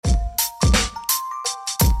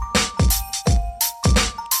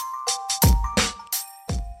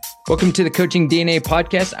Welcome to the Coaching DNA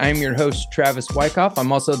podcast. I'm your host, Travis Wyckoff.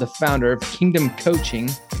 I'm also the founder of Kingdom Coaching,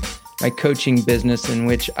 my coaching business in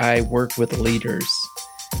which I work with leaders.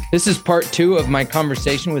 This is part 2 of my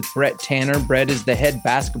conversation with Brette Tanner. Brette is the head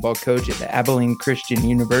basketball coach at Abilene Christian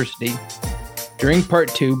University. During part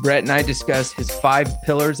 2, Brette and I discuss his 5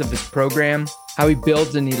 pillars of his program, how he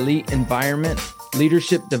builds an elite environment,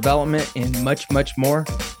 leadership development, and much, much more.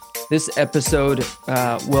 This episode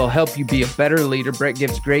will help you be a better leader. Brette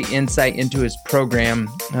gives great insight into his program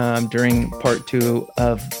during part 2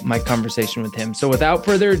 of my conversation with him. So without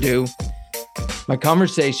further ado, my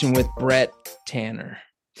conversation with Brette Tanner.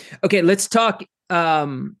 Okay, let's talk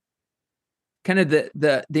kind of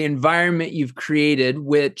the environment you've created,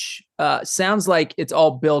 which sounds like it's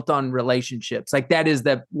all built on relationships. Like that is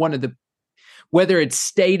one of the, whether it's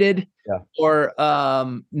stated or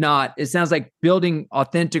not, it sounds like building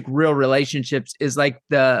authentic, real relationships is like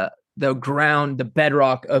the ground, the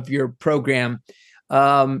bedrock of your program.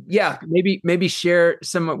 Maybe share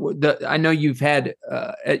some of I know you've had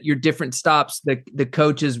at your different stops, the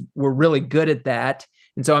coaches were really good at that.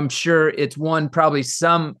 And so I'm sure it's probably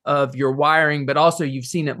some of your wiring, but also you've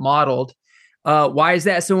seen it modeled. Why is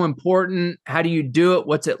that so important? How do you do it?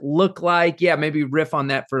 What's it look like? Yeah, maybe riff on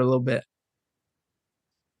that for a little bit.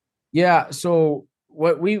 Yeah. So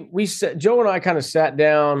what we said, Joe and I kind of sat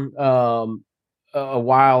down a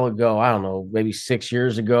while ago, I don't know, maybe 6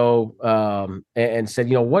 years ago, and said,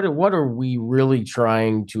 what are we really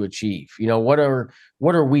trying to achieve? What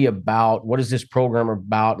are we about? What is this program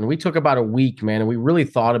about? And we took about a week, man, and we really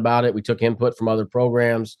thought about it. We took input from other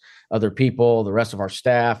programs, other people, the rest of our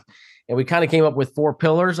staff, and we kind of came up with 4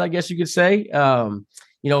 pillars, I guess you could say.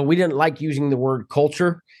 We didn't like using the word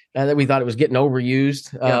culture. That we thought it was getting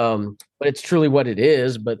overused, but it's truly what it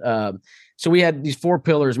is. But so we had these 4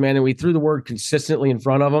 pillars, man, and we threw the word consistently in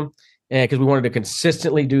front of them, and because we wanted to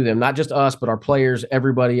consistently do them, not just us, but our players,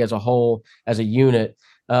 everybody as a whole, as a unit.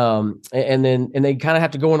 And they kind of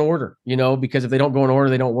have to go in order, because if they don't go in order,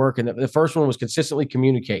 they don't work. And the first one was consistently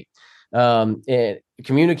communicate. And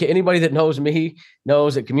communicate. Anybody that knows me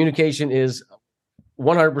knows that communication is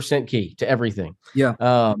 100% key to everything. Yeah.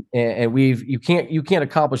 And you can't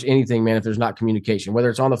accomplish anything, man, if there's not communication, whether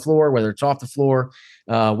it's on the floor, whether it's off the floor.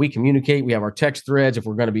 We communicate. We have our text threads. If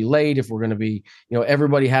we're going to be late, if we're going to be,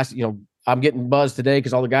 everybody has to, I'm getting buzzed today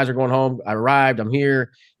because all the guys are going home. I arrived. I'm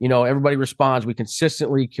here. Everybody responds. We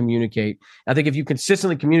consistently communicate. I think if you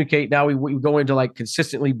consistently communicate, now we go into like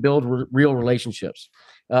consistently build real relationships.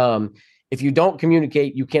 If you don't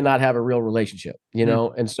communicate, you cannot have a real relationship,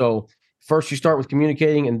 And so first you start with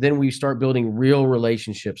communicating, and then we start building real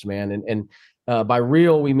relationships, man. And by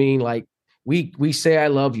real, we mean like we say I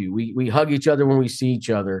love you. We hug each other when we see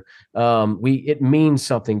each other. It means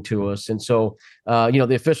something to us. And so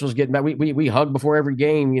the officials get mad. We hug before every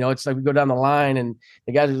game. It's like we go down the line, and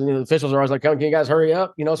the guys, the officials are always like, "Can you guys hurry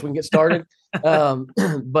up?" So we can get started.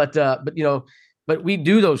 But we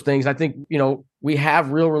do those things. I think we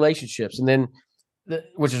have real relationships, and then,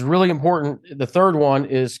 which is really important. The third one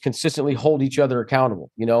is consistently hold each other accountable.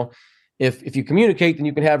 If you communicate, then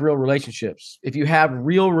you can have real relationships. If you have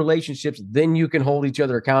real relationships, then you can hold each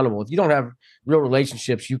other accountable. If you don't have real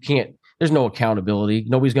relationships, you can't, there's no accountability.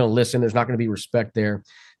 Nobody's going to listen. There's not going to be respect there.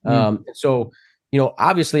 So,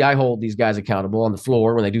 obviously I hold these guys accountable on the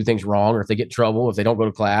floor when they do things wrong, or if they get in trouble, if they don't go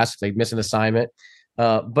to class, if they miss an assignment.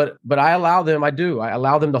 But I allow them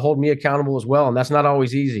to hold me accountable as well. And that's not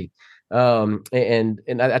always easy. And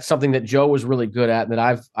that's something that Joe was really good at, and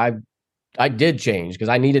that I did change because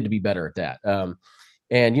I needed to be better at that.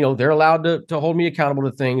 And they're allowed to hold me accountable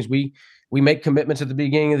to things. We make commitments at the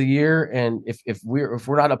beginning of the year, and if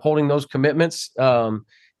we're not upholding those commitments,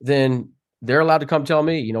 then they're allowed to come tell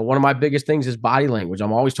me. One of my biggest things is body language.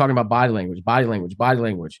 I'm always talking about body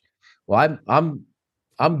language. Well,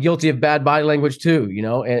 I'm guilty of bad body language too,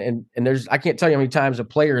 and I can't tell you how many times a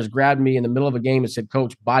player has grabbed me in the middle of a game and said,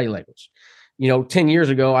 "Coach, body language." 10 years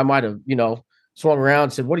ago, I might have, swung around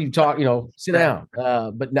and said, "What are you talking? Sit down."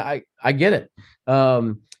 But now I get it.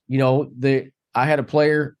 I had a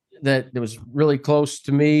player that was really close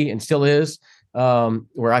to me and still is,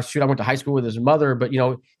 where I went to high school with his mother, but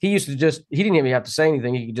he used to he didn't even have to say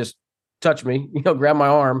anything. He could just touch me, grab my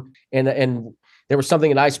arm, and there was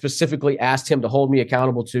something that I specifically asked him to hold me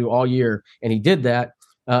accountable to all year, and he did that.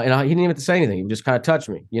 He didn't even have to say anything. He would just kind of touch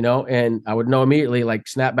me, and I would know immediately, like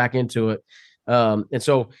snap back into it. And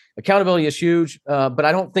so accountability is huge, but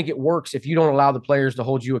I don't think it works if you don't allow the players to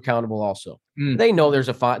hold you accountable also. They know there's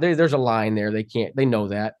a line there. They know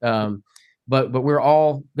that. But we're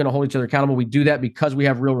all going to hold each other accountable. We do that because we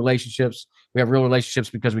have real relationships. We have real relationships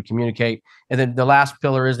because we communicate. And then the last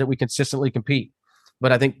pillar is that we consistently compete.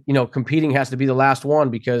 But I think, competing has to be the last one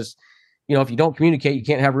because, if you don't communicate, you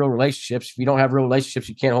can't have real relationships. If you don't have real relationships,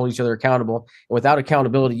 you can't hold each other accountable. And without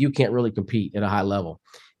accountability, you can't really compete at a high level.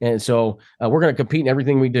 And so we're going to compete in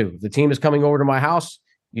everything we do. If the team is coming over to my house,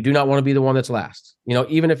 you do not want to be the one that's last.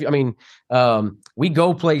 Even if, we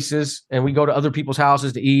go places and we go to other people's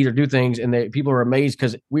houses to eat or do things, and people are amazed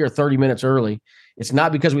because we are 30 minutes early. It's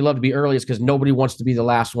not because we love to be early. It's because nobody wants to be the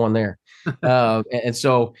last one there. And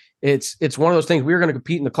so it's one of those things. We're going to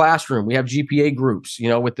compete in the classroom. We have GPA groups,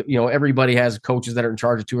 everybody has coaches that are in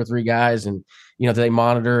charge of 2 or 3 guys, and, they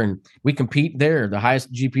monitor, and we compete there. The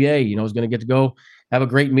highest GPA, is going to get to go have a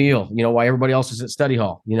great meal, while everybody else is at study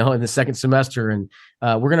hall, in the second semester. And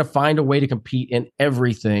we're going to find a way to compete in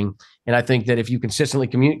everything. And I think that if you consistently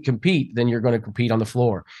compete, then you're going to compete on the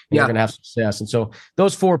floor. And you're going to have success. And so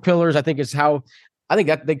those 4 pillars, I think, is how I think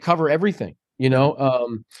that they cover everything,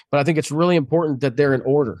 but I think it's really important that they're in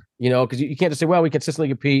order, because you can't just say, well, we consistently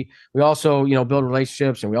compete. We also, build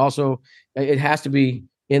relationships, and it has to be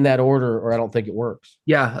in that order, or I don't think it works.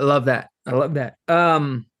 Yeah. I love that.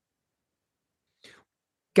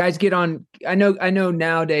 Guys get on. I know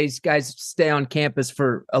nowadays guys stay on campus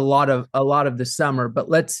for a lot of the summer, but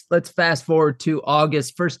let's fast forward to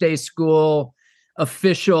August, first day of school,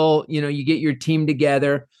 official, you get your team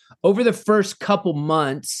together. Over the first couple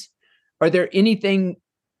months, are there anything,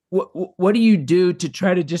 what do you do to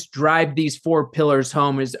try to just drive these 4 pillars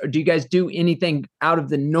home? Do you guys do anything out of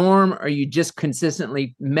the norm? Are you just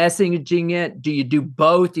consistently messaging it? Do you do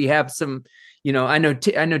both? Do you have some, I know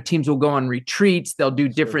teams will go on retreats. They'll do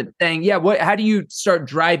different things. Yeah. How do you start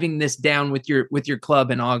driving this down with your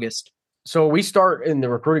club in August? So we start in the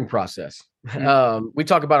recruiting process. Mm-hmm. We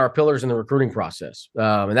talk about our pillars in the recruiting process.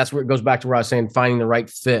 And that's where it goes back to where I was saying, finding the right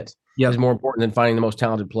fit is more important than finding the most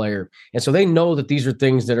talented player. And so they know that these are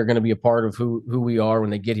things that are going to be a part of who we are when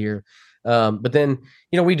they get here. But then,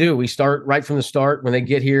 we start right from the start when they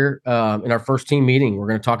get here, in our first team meeting. We're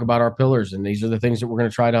going to talk about our pillars, and these are the things that we're going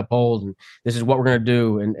to try to uphold, and this is what we're going to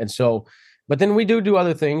do. And so, but then we do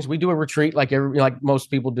other things. We do a retreat like most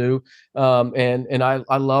people do. And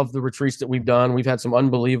I love the retreats that we've done. We've had some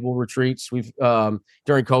unbelievable retreats. We've,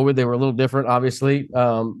 during COVID, they were a little different, obviously.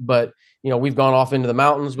 But we've gone off into the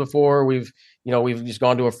mountains before. We've just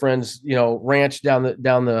gone to a friend's, ranch down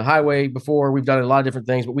the highway before. We've done a lot of different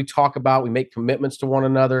things, but we make commitments to one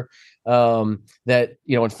another, that,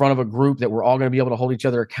 in front of a group that we're all going to be able to hold each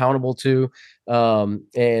other accountable to,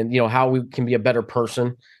 and, how we can be a better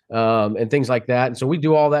person, and things like that. And so we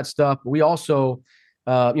do all that stuff. We also,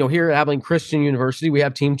 here at Abilene Christian University, we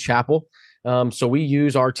have team chapel. So we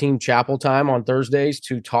use our team chapel time on Thursdays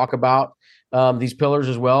to talk about these pillars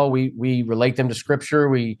as well. We relate them to scripture.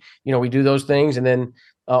 We do those things. And then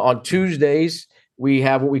on Tuesdays, we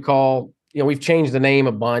have what we call, we've changed the name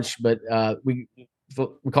a bunch, but we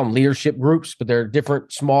call them leadership groups, but they're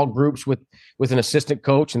different small groups with an assistant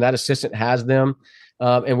coach, and that assistant has them.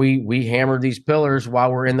 And we hammer these pillars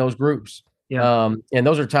while we're in those groups. Yeah. And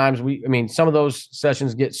those are times some of those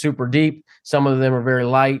sessions get super deep. Some of them are very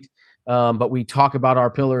light. But we talk about our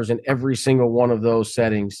pillars in every single one of those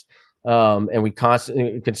settings. And we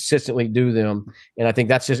consistently do them. And I think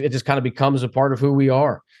it just kind of becomes a part of who we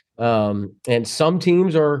are. And some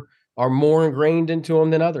teams are more ingrained into them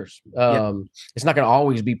than others. It's not going to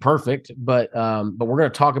always be perfect, but we're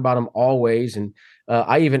going to talk about them always. And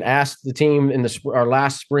I even asked the team in our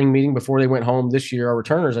last spring meeting before they went home this year, our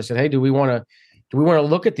returners, I said, hey, do we want to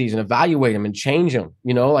look at these and evaluate them and change them?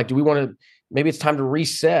 Do we want to, maybe it's time to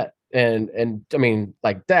reset and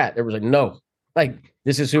like that. There was like, no,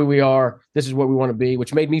 this is who we are. This is what we want to be,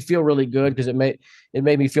 which made me feel really good because it made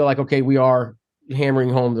me feel like, okay, we are hammering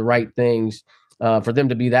home the right things for them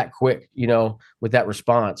to be that quick, with that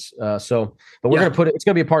response. But we're going to it's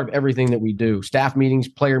going to be a part of everything that we do: staff meetings,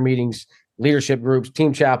 player meetings, leadership groups,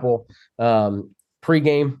 team chapel,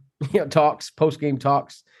 pregame talks, postgame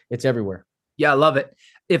talks. It's everywhere. Yeah, I love it.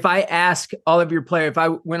 If I ask all of your players, if I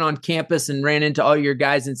went on campus and ran into all your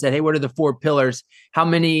guys and said, hey, what are the 4 pillars? How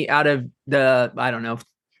many out of the,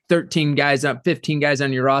 13 guys, 15 guys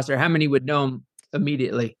on your roster, how many would know them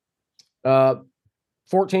immediately?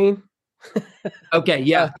 14. Okay.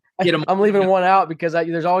 Yeah. Get them. I'm leaving one out because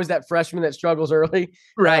there's always that freshman that struggles early.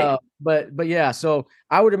 Right. But yeah, so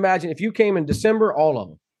I would imagine if you came in December, all of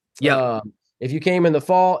them. Yeah. If you came in the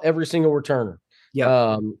fall, every single returner.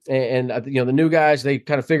 Yeah. And the new guys, they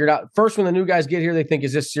kind of figured out first when the new guys get here, they think,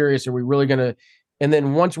 is this serious? Are we really going to, and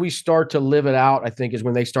then once we start to live it out, I think is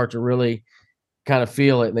when they start to really kind of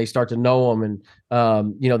feel it and they start to know them. And,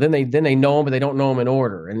 then they know them, but they don't know them in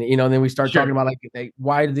order. And, then we start talking about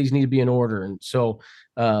why do these need to be in order? And so,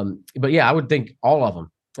 but yeah, I would think all of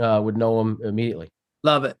them would know them immediately.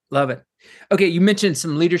 Love it. Love it. Okay. You mentioned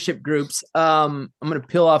some leadership groups. I'm going to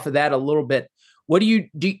peel off of that a little bit. What do you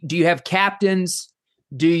do? Do you have captains?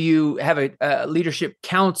 Do you have a leadership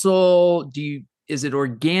council? Is it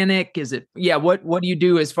organic? What do you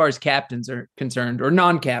do as far as captains are concerned, or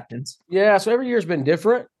non-captains? Yeah. So every year's been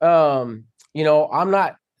different. I'm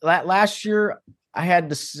not last year I had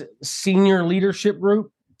the senior leadership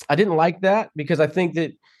group. I didn't like that because I think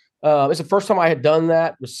that it's the first time I had done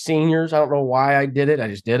that with seniors. I don't know why I did it. I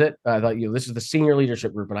just did it. I thought, this is the senior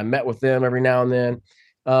leadership group, and I met with them every now and then.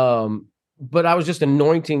 But I was just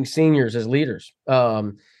anointing seniors as leaders.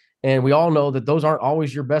 And we all know that those aren't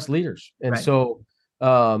always your best leaders. And Right. so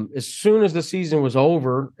as soon as the season was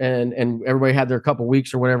over and everybody had their couple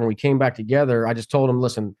weeks or whatever, and we came back together, I just told them,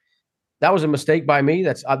 listen, that was a mistake by me.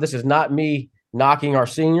 This is not me knocking our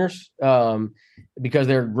seniors because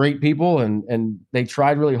they're great people and they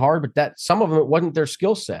tried really hard, but that some of them, it wasn't their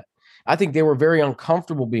skill set. I think they were very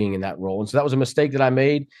uncomfortable being in that role. And so that was a mistake that I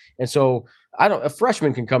made. And so a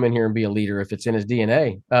freshman can come in here and be a leader if it's in his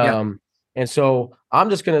DNA. And so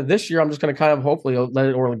this year, I'm just going to kind of hopefully let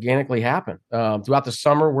it organically happen. Throughout the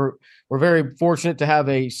summer, we're very fortunate to have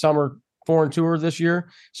a summer foreign tour this year.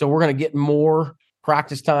 So we're going to get more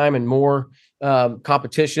practice time and more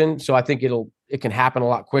competition. So I think it can happen a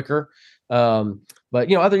lot quicker. But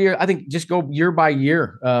other year, I think just go year by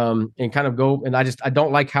year and kind of go. And I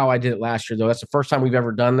don't like how I did it last year, though. That's the first time we've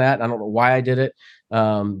ever done that. I don't know why I did it,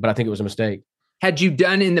 but I think it was a mistake. Had you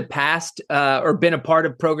done in the past or been a part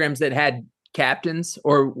of programs that had captains,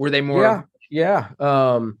 or were they more? Yeah.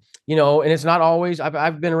 And it's not always.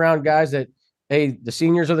 I've been around guys that, hey, the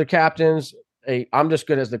seniors are the captains. Hey, I'm just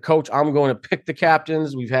good as the coach. I'm going to pick the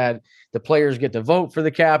captains. We've had the players get to vote for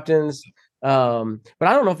the captains. But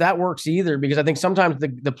I don't know if that works either, because I think sometimes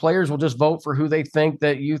the players will just vote for who they think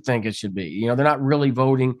that you think it should be. They're not really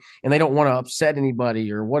voting and they don't want to upset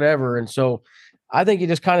anybody or whatever. And so I think it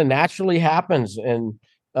just kind of naturally happens, and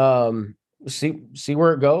see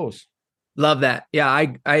where it goes. Love that. Yeah,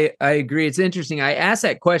 I agree. It's interesting. I ask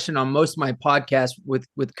that question on most of my podcasts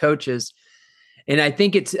with coaches. And I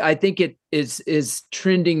think it is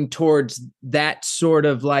trending towards that sort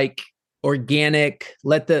of like organic,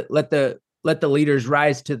 let the leaders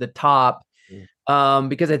rise to the top.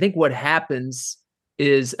 Because I think what happens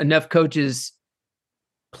is enough coaches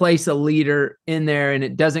place a leader in there and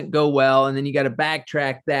it doesn't go well. And then you got to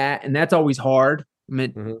backtrack that. And that's always hard. I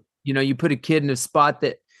mean, you put a kid in a spot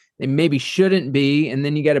that they maybe shouldn't be, and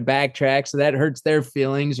then you got to backtrack. So that hurts their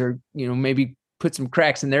feelings, or, maybe put some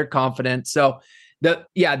cracks in their confidence. So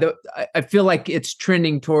I feel like it's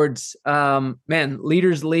trending towards,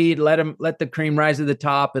 leaders lead, let the cream rise to the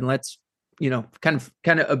top, and let's, kind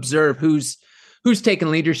of observe who's taking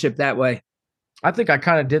leadership that way. I think I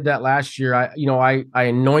kind of did that last year. I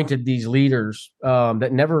anointed these leaders that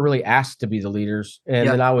never really asked to be the leaders. And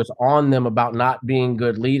then I was on them about not being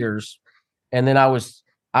good leaders. And then I was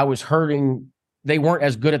hurting. They weren't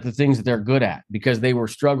as good at the things that they're good at because they were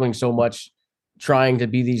struggling so much trying to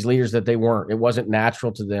be these leaders that they weren't. It wasn't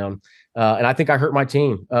natural to them. And I think I hurt my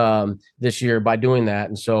team this year by doing that.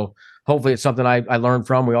 And so hopefully it's something I learned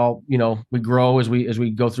from. We all, we grow as we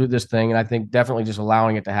go through this thing. And I think definitely just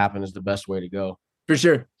allowing it to happen is the best way to go. For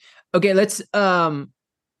sure. Okay. Let's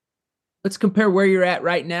compare where you're at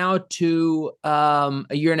right now to a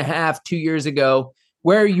year and a half, 2 years ago.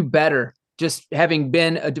 Where are you better? Just having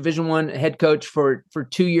been a Division I head coach for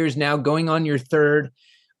 2 years now, going on your third.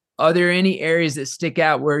 Are there any areas that stick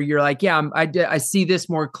out where you're like, I see this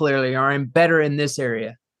more clearly, or I'm better in this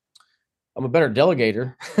area? I'm a better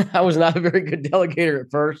delegator. I was not a very good delegator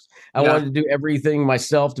at first. I wanted to do everything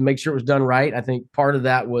myself to make sure it was done right. I think part of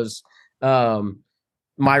that was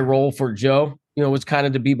my role for Joe, was kind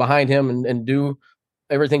of to be behind him and do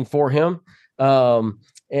everything for him.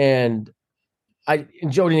 And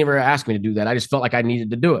Joe didn't ever ask me to do that. I just felt like I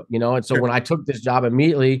needed to do it, And so when I took this job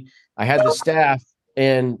immediately, I had the staff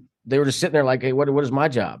and they were just sitting there like, hey, what is my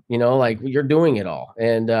job? Like you're doing it all.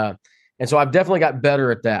 And so I've definitely got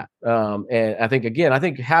better at that. And I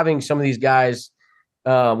think having some of these guys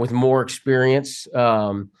with more experience,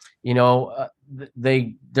 they're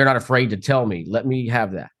not afraid to tell me, let me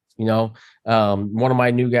have that. One of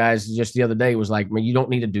my new guys just the other day was like, man, you don't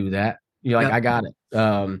need to do that. I got it.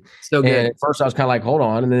 So good. And at first I was kind of like, hold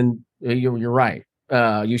on. And then you're right.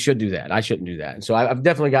 You should do that. I shouldn't do that. And so I've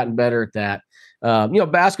definitely gotten better at that.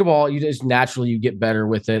 Basketball, you just naturally you get better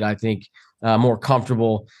with it. I think more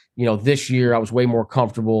comfortable. This year I was way more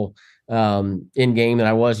comfortable in game than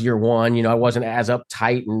I was year one. I wasn't as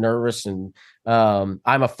uptight and nervous, and I'm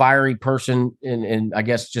a fiery person, and I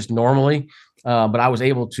guess just normally. But I was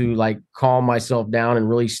able to like calm myself down and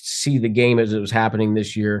really see the game as it was happening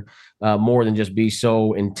this year, more than just be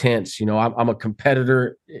so intense. I'm a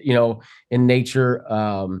competitor, in nature.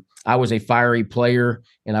 I was a fiery player,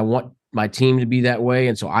 and I want my team to be that way.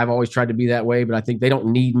 And so I've always tried to be that way, but I think they don't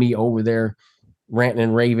need me over there ranting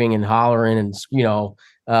and raving and hollering and,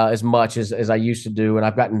 as much as I used to do. And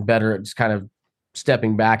I've gotten better at just kind of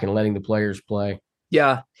stepping back and letting the players play.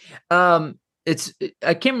 Yeah. I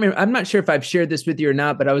can't remember. I'm not sure if I've shared this with you or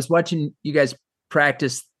not, but I was watching you guys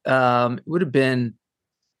practice. It would have been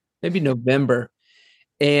maybe November.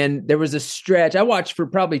 And there was a stretch. I watched for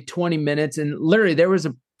probably 20 minutes, and literally there was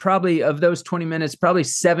probably of those 20 minutes, probably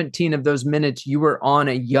 17 of those minutes you were on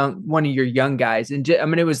one of your young guys. And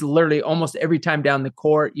it was literally almost every time down the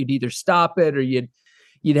court, you'd either stop it or you'd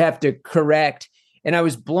have to correct. And I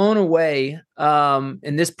was blown away.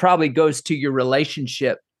 And this probably goes to your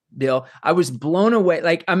relationship, Bill. I was blown away.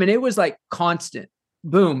 It was like constant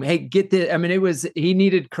boom. Hey, get this. He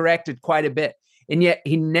needed corrected quite a bit. And yet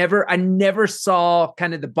I never saw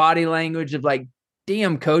kind of the body language of like,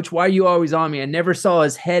 damn, coach, why are you always on me? I never saw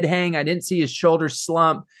his head hang. I didn't see his shoulders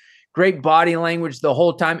slump. Great body language the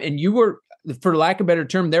whole time. And you were, for lack of a better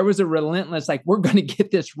term, there was a relentless, like, we're going to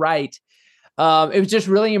get this right. It was just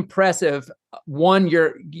really impressive. One,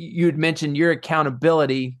 you had mentioned your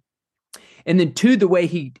accountability. And then two, the way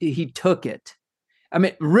he took it.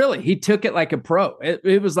 Really, he took it like a pro.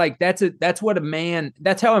 It was like, that's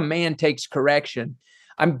how a man takes correction.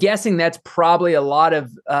 I'm guessing that's probably a lot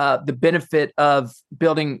of the benefit of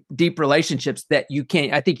building deep relationships that you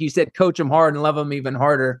can't. I think you said coach them hard and love them even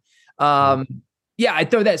harder. Yeah, I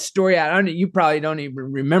throw that story out. You probably don't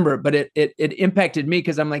even remember it, but it impacted me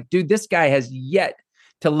because I'm like, dude, this guy has yet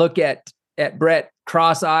to look at Brette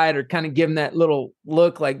cross-eyed or kind of give him that little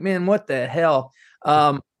look like, man, what the hell?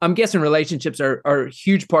 I'm guessing relationships are a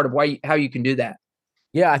huge part of how you can do that.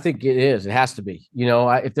 Yeah, I think it is. It has to be.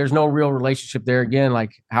 If there's no real relationship there, again,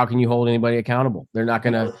 like how can you hold anybody accountable? They're not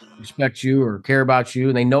going to respect you or care about you.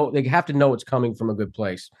 And they have to know it's coming from a good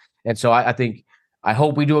place. And so I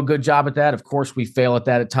hope we do a good job at that. Of course, we fail at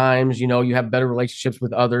that at times. You have better relationships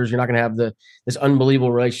with others. You're not going to have this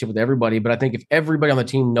unbelievable relationship with everybody. But I think if everybody on the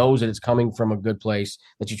team knows that it's coming from a good place,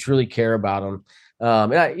 that you truly care about them.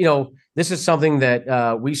 This is something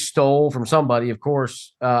that we stole from somebody, of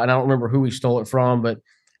course, and I don't remember who we stole it from, but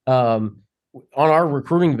on our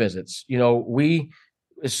recruiting visits,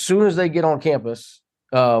 as soon as they get on campus,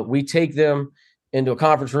 we take them into a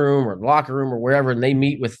conference room or locker room or wherever, and they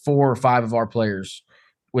meet with 4 or 5 of our players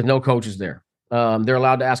with no coaches there. They're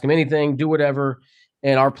allowed to ask them anything, do whatever,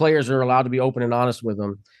 and our players are allowed to be open and honest with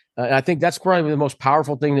them. And I think that's probably the most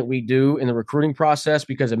powerful thing that we do in the recruiting process,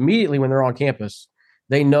 because immediately when they're on campus,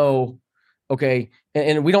 they know, okay,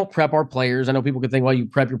 and we don't prep our players. I know people could think, well, you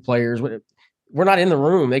prep your players. We're not in the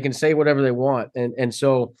room. They can say whatever they want. And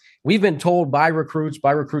so we've been told by recruits'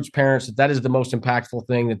 parents that is the most impactful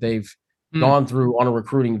thing that they've gone through on a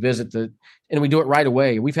recruiting visit. And we do it right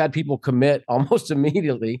away. We've had people commit almost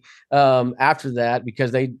immediately after that,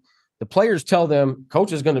 because the players tell them,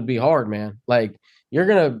 coach is going to be hard, man. Like,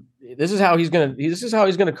 this is how he's going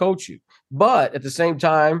to coach you. But at the same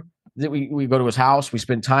time, that we go to his house, we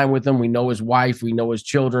spend time with him. We know his wife, we know his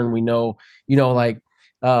children, we know,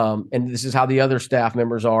 and this is how the other staff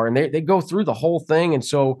members are. And they go through the whole thing. And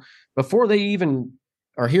so before they even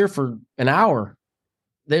are here for an hour,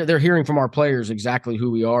 they're hearing from our players exactly who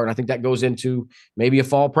we are. And I think that goes into maybe a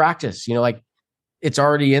fall practice, it's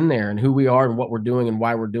already in there, and who we are and what we're doing and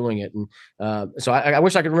why we're doing it. And so I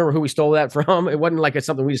wish I could remember who we stole that from. It wasn't like it's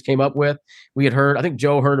something we just came up with. We had heard, I think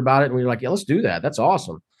Joe heard about it, and we were like, yeah, let's do that. That's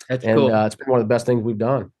awesome. That's cool. It's been one of the best things we've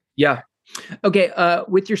done. Yeah. Okay.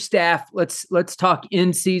 With your staff, let's talk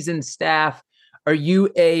in-season staff. Are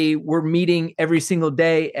you we're meeting every single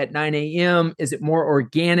day at 9 a.m.? Is it more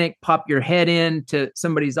organic? Pop your head in to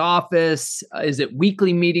somebody's office? Is it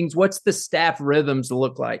weekly meetings? What's the staff rhythms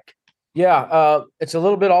look like? Yeah, it's a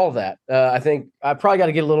little bit all of that. I think I probably got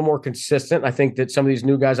to get a little more consistent. I think that some of these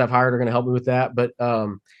new guys I've hired are going to help me with that. But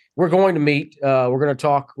we're going to meet. We're going to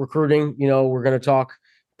talk recruiting. We're going to talk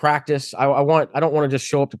practice. I don't want to just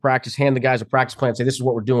show up to practice, hand the guys a practice plan, and say, this is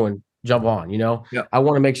what we're doing, jump on. Yeah. I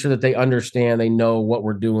want to make sure that they understand, they know what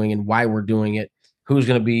we're doing and why we're doing it, who's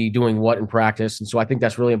going to be doing what in practice. And so I think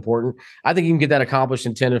that's really important. I think you can get that accomplished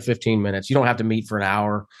in 10 to 15 minutes. You don't have to meet for an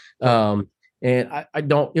hour. And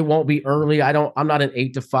it won't be early. I'm not an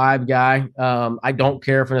 8 to 5 guy. I don't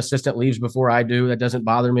care if an assistant leaves before I do. That doesn't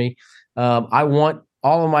bother me. I want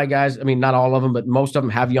all of my guys, I mean, not all of them, but most of them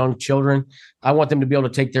have young children. I want them to be able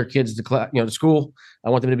to take their kids to class, to school. I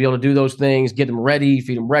want them to be able to do those things, get them ready,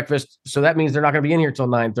 feed them breakfast. So that means they're not going to be in here till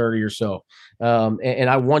 9:30 or so. And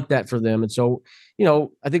I want that for them. And so,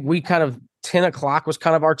 I think we kind of 10 o'clock was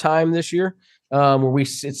kind of our time this year, where it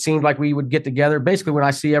seemed like we would get together. Basically, when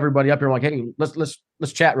I see everybody up here, I'm like, hey,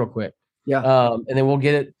 let's chat real quick. Yeah. And then we'll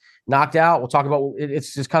get it knocked out. We'll talk about it.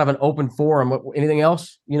 It's just kind of an open forum. Anything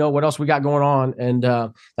else, what else we got going on? And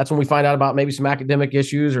that's when we find out about maybe some academic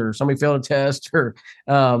issues or somebody failed a test or,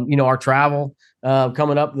 our travel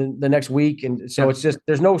coming up the next week. And so it's just,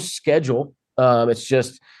 there's no schedule. It's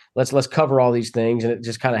just, let's cover all these things. And it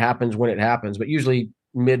just kind of happens when it happens, but usually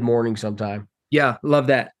mid-morning sometime. Yeah. Love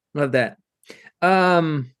that.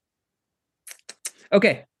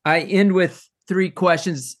 Okay. I end with 3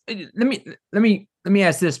 questions. Let me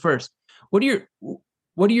ask this first. What are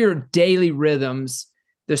your daily rhythms,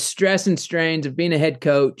 the stress and strains of being a head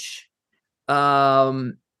coach?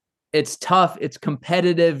 It's tough. It's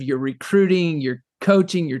competitive. You're recruiting, you're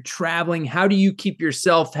coaching, you're traveling. How do you keep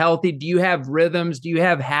yourself healthy? Do you have rhythms? Do you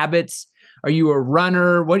have habits? Are you a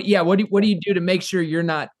runner? What do you do to make sure you're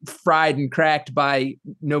not fried and cracked by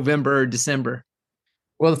November or December?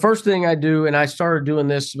 Well, the first thing I do, and I started doing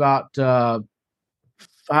this about,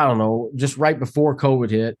 I don't know, just right before COVID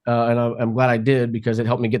hit. And I'm glad I did because it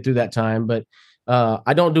helped me get through that time. But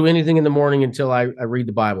I don't do anything in the morning until I read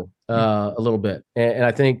the Bible a little bit. And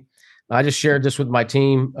I think I just shared this with my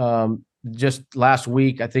team just last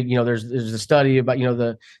week. I think, there's a study about,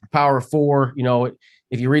 the power of 4.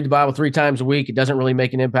 If you read the Bible 3 times a week, it doesn't really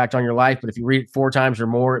make an impact on your life. But if you read it 4 times or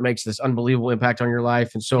more, it makes this unbelievable impact on your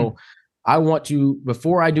life. And so I want to,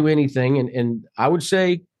 before I do anything, and I would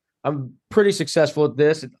say I'm pretty successful at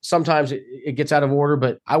this. Sometimes it gets out of order,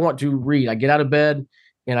 but I want to read. I get out of bed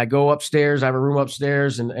and I go upstairs. I have a room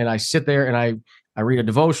upstairs and I sit there and I read a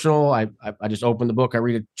devotional. I just open the book. I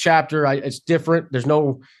read a chapter. It's different. There's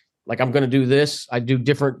no, like, I'm going to do this. I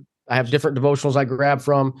have different devotionals I grab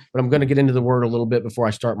from, but I'm going to get into the word a little bit before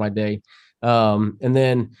I start my day. And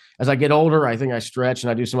then as I get older, I think I stretch and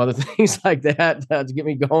I do some other things like that to get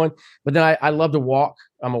me going. But then I love to walk.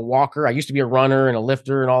 I'm a walker. I used to be a runner and a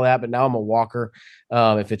lifter and all that, but now I'm a walker.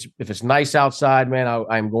 If it's nice outside, man,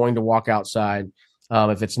 I'm going to walk outside.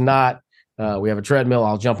 If it's not, we have a treadmill.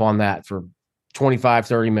 I'll jump on that for 25,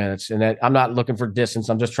 30 minutes. And I'm not looking for distance.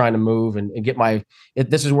 I'm just trying to move and get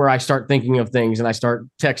this is where I start thinking of things and I start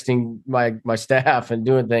texting my staff and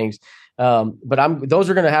doing things. But those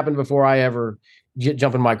are going to happen before I ever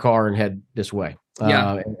jump in my car and head this way.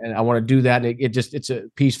 And I want to do that. And it's a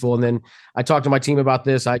peaceful. And then I talked to my team about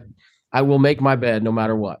this. I will make my bed no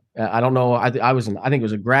matter what. I don't know. I think it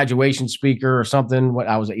was a graduation speaker or something. What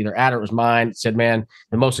I was either at or it was mine. It said, man,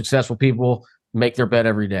 the most successful people make their bed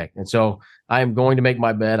every day. And so I am going to make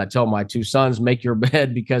my bed. I tell my 2 sons, make your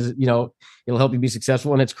bed because, it'll help you be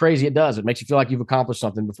successful. And it's crazy. It does. It makes you feel like you've accomplished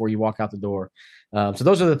something before you walk out the door. So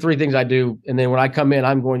those are the 3 things I do. And then when I come in,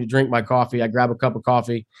 I'm going to drink my coffee. I grab a cup of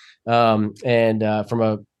coffee. I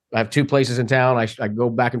have 2 places in town. I go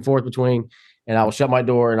back and forth between, and I will shut my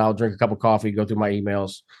door and I'll drink a cup of coffee, go through my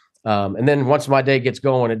emails. And then once my day gets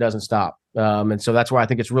going, it doesn't stop. And so that's why I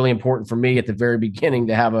think it's really important for me at the very beginning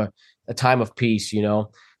to have a time of peace,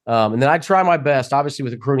 and then I try my best. Obviously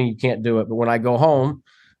with recruiting, you can't do it. But when I go home,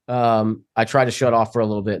 I try to shut off for a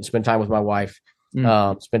little bit and spend time with my wife,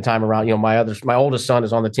 spend time around, my oldest son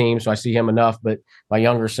is on the team, so I see him enough, but my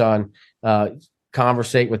younger son,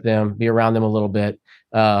 conversate with them, be around them a little bit.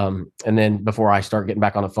 And then before I start getting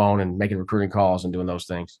back on the phone and making recruiting calls and doing those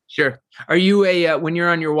things. Sure. Are you when you're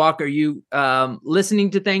on your walk, are you listening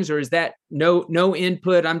to things, or is that no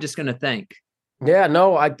input? I'm just going to think. Yeah,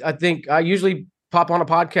 no, I think I usually pop on a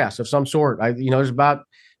podcast of some sort. There's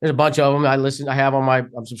a bunch of them I listen, I have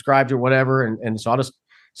I'm subscribed to or whatever. And so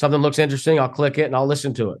something looks interesting, I'll click it and I'll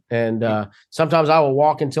listen to it. And sometimes I will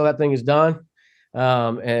walk until that thing is done.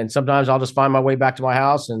 And sometimes I'll just find my way back to my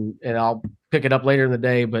house and I'll pick it up later in the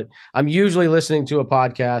day. But I'm usually listening to a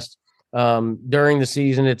podcast during the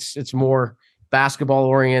season. It's more basketball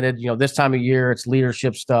oriented. This time of year, it's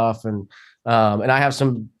leadership stuff and I have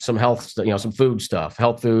some health, some food stuff,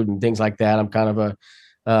 health food and things like that. I'm kind of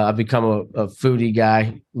I've become a foodie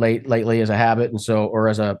guy lately as a habit. And so, or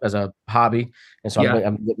as a hobby. And so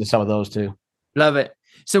I'm getting to some of those too. Love it.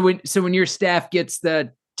 So when your staff gets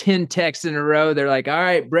the 10 texts in a row, they're like, all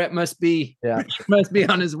right, Brett must be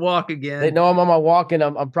on his walk again. They know I'm on my walk and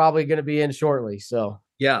I'm probably going to be in shortly. So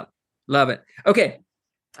yeah, love it. Okay.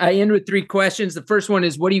 I end with 3 questions. The first one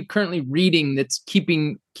is, what are you currently reading that's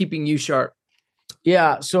keeping you sharp?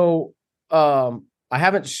 Yeah. So, I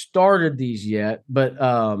haven't started these yet, but,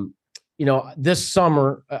 this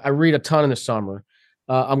summer, I read a ton in the summer.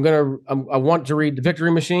 I want to read The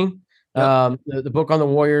Victory Machine, Yep. the book on the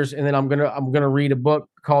Warriors, and then I'm gonna read a book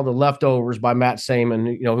called The Leftovers by Matt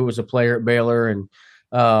Samon, who was a player at Baylor, and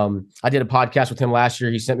I did a podcast with him last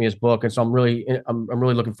year. He sent me his book, and so I'm really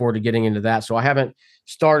looking forward to getting into that. So I haven't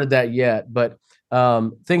started that yet, but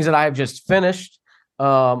things that I have just finished.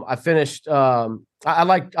 I finished. I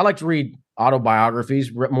like to read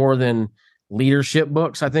autobiographies more than leadership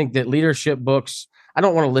books. I think that leadership books, I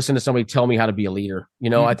don't want to listen to somebody tell me how to be a leader.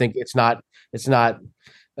 I think it's not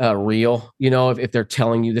real. If they're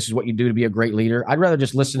telling you this is what you do to be a great leader, I'd rather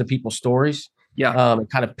just listen to people's stories. Yeah. And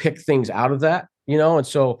kind of pick things out of that. And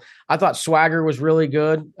so I thought Swagger was really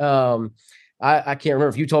good. I can't remember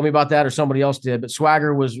if you told me about that or somebody else did, but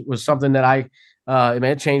Swagger was something that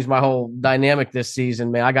it changed my whole dynamic this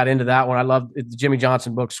season, man. I got into that one. I loved the Jimmy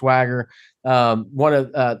Johnson book, Swagger. One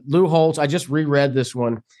of Lou Holtz. I just reread this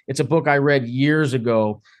one. It's a book I read years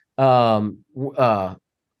ago.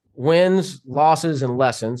 Wins, Losses, and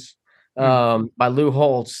Lessons by Lou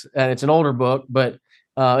Holtz. And it's an older book, but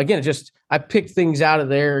again, I picked things out of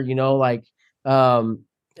there,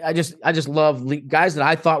 I just love guys that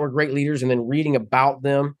I thought were great leaders and then reading about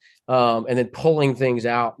them and then pulling things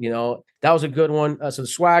out, that was a good one. So the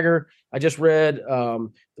Swagger, I just read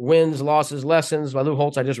Wins, Losses, Lessons by Lou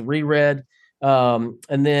Holtz. I just reread. And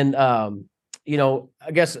then, I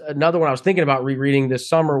guess another one I was thinking about rereading this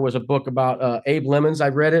summer was a book about Abe Lemons. I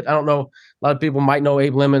read it. I don't know. A lot of people might know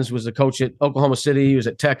Abe Lemons was a coach at Oklahoma City. He was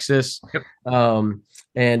at Texas. Yep.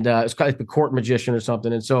 And it's kind of like the court magician or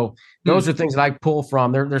something. And so those are things that I pull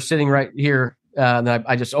from. They're sitting right here. And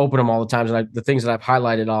I just open them all the times. And the things that I've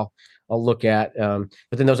highlighted, I'll look at. But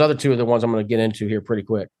then those other two are the ones I'm going to get into here pretty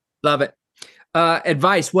quick. Love it.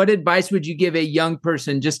 Advice. What advice would you give a young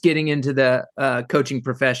person just getting into the coaching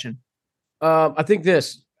profession? I think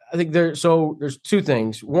there's two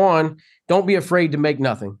things. One, don't be afraid to make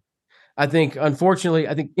nothing. I think, unfortunately,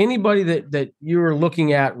 anybody that you're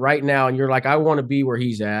looking at right now and you're like, I want to be where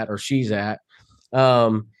he's at or she's at,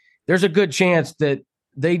 there's a good chance that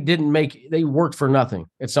they worked for nothing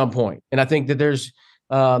at some point. And I think that there's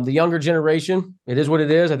the younger generation, it is what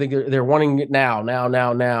it is. I think they're wanting it now.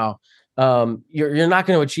 You're not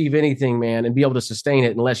going to achieve anything, man, and be able to sustain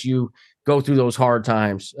it unless you go through those hard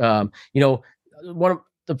times. Some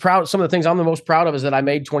of the things I'm the most proud of is that I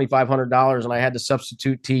made $2,500 and I had to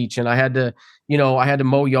substitute teach and I had to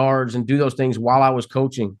mow yards and do those things while I was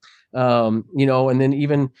coaching. And then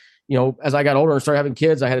even, as I got older and started having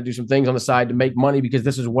kids, I had to do some things on the side to make money because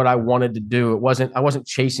this is what I wanted to do. I wasn't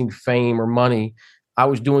chasing fame or money. I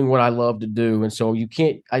was doing what I love to do. And so I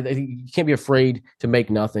think you can't be afraid to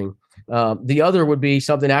make nothing. The other would be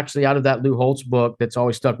something actually out of that Lou Holtz book that's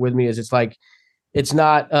always stuck with me is it's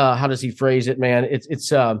not, how does he phrase it, man?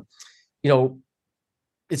 It's not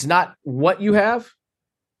what you have,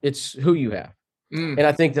 it's who you have. And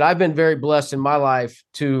I think that I've been very blessed in my life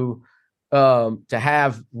to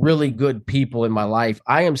have really good people in my life.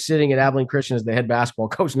 I am sitting at Abilene Christian as the head basketball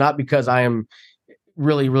coach, not because I am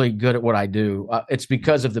really, really good at what I do. It's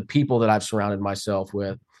because of the people that I've surrounded myself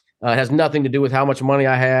with. It has nothing to do with how much money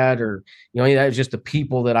I had or, it's just the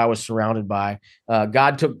people that I was surrounded by.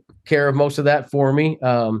 God took care of most of that for me.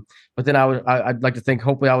 But then I'd like to think,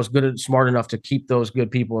 hopefully I was good and smart enough to keep those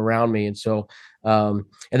good people around me. And so, and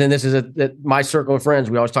then this is my circle of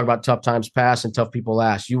friends. We always talk about tough times past and tough people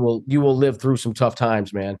last. You will live through some tough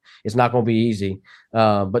times, man. It's not going to be easy.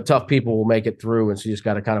 But tough people will make it through. And so you just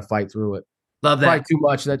got to kind of fight through it. Love that. Probably too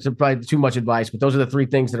much. That's probably too much advice, but those are the three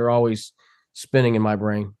things that are always spinning in my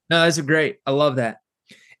brain. No, that's great. I love that.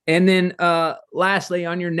 And then lastly,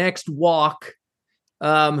 on your next walk,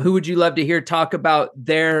 who would you love to hear talk about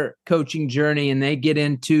their coaching journey and they get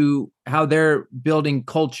into how they're building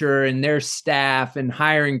culture and their staff and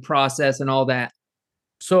hiring process and all that?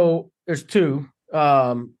 So there's two.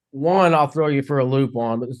 One I'll throw you for a loop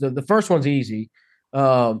on, but the first one's easy.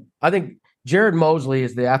 I think Jared Mosley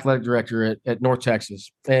is the athletic director at North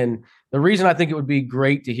Texas. And the reason I think it would be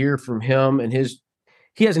great to hear from him and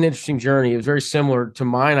he has an interesting journey. It was very similar to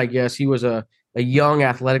mine, I guess. He was a young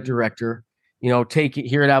athletic director,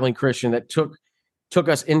 here at Abilene Christian that took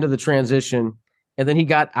us into the transition. And then he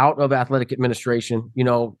got out of athletic administration.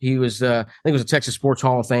 He was, I think it was a Texas Sports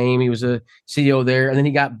Hall of Fame. He was a CEO there. And then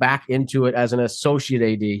he got back into it as an associate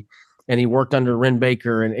AD. And he worked under Ren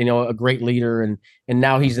Baker and, a great leader. And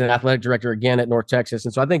now he's an athletic director again at North Texas.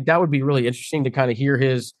 And so I think that would be really interesting to kind of hear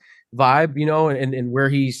his vibe, and where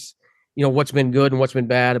he's, what's been good and what's been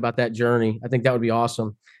bad about that journey. I think that would be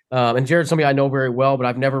awesome. And Jared's somebody I know very well, but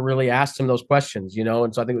I've never really asked him those questions,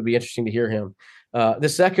 and so I think it would be interesting to hear him. The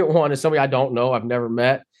second one is somebody I don't know, I've never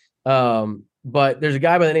met. But there's a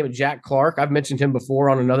guy by the name of Jack Clark. I've mentioned him before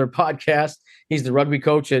on another podcast. He's the rugby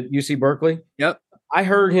coach at UC Berkeley. Yep. I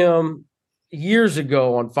heard him years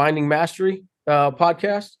ago on Finding Mastery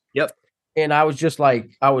podcast. Yep. And I was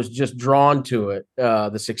just drawn to it.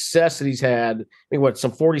 The success that he's had. I mean,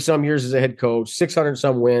 some 40 some years as a head coach, 600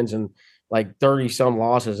 some wins, and like 30 some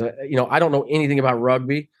losses. I don't know anything about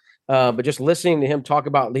rugby, but just listening to him talk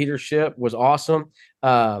about leadership was awesome.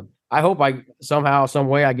 I hope I somehow, some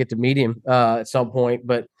way, I get to meet him at some point.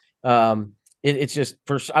 But it's just,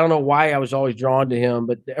 I don't know why I was always drawn to him,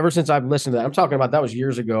 but ever since I've listened to that, I'm talking about that was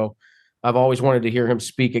years ago. I've always wanted to hear him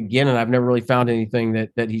speak again, and I've never really found anything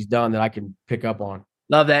that he's done that I can pick up on.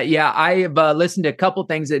 Love that. Yeah, I have listened to a couple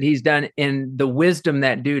things that he's done, and the wisdom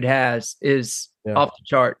that dude has is off the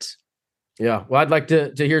charts. Yeah, well, I'd like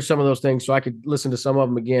to hear some of those things so I could listen to some of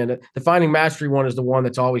them again. The Finding Mastery one is the one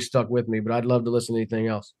that's always stuck with me, but I'd love to listen to anything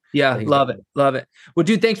else. Yeah, love it. Well,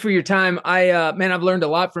 dude, thanks for your time. I've learned a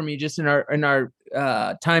lot from you just in our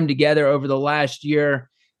time together over the last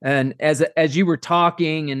year. And as you were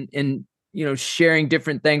talking and sharing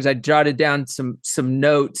different things, I jotted down some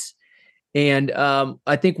notes. And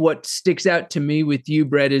I think what sticks out to me with you,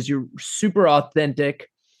 Brett, is you're super authentic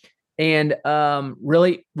and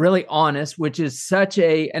really, really honest, which is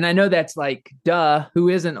and I know that's like, duh, who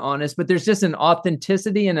isn't honest, but there's just an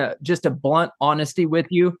authenticity and just a blunt honesty with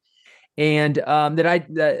you. And that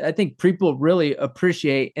I think people really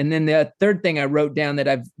appreciate. And then the third thing I wrote down that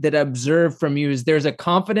I observed from you is there's a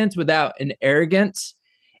confidence without an arrogance.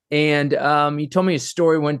 And you told me a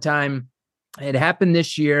story one time. It happened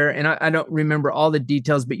this year, and I don't remember all the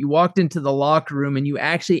details, but you walked into the locker room and you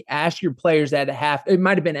actually asked your players it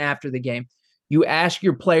might have been after the game. You ask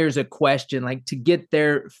your players a question, like to get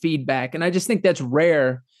their feedback. And I just think that's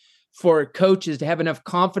rare for coaches to have enough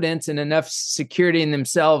confidence and enough security in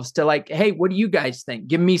themselves to like, hey, what do you guys think?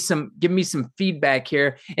 Give me some feedback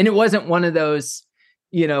here. And it wasn't one of those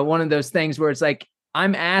things where it's like,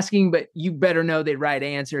 I'm asking, but you better know the right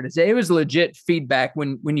answer to say. It was legit feedback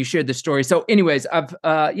when you shared the story. So anyways, I've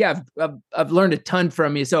learned a ton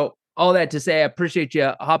from you. So all that to say, I appreciate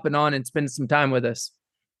you hopping on and spending some time with us.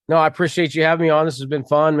 No, I appreciate you having me on. This has been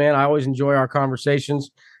fun, man. I always enjoy our conversations.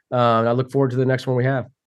 I look forward to the next one we have.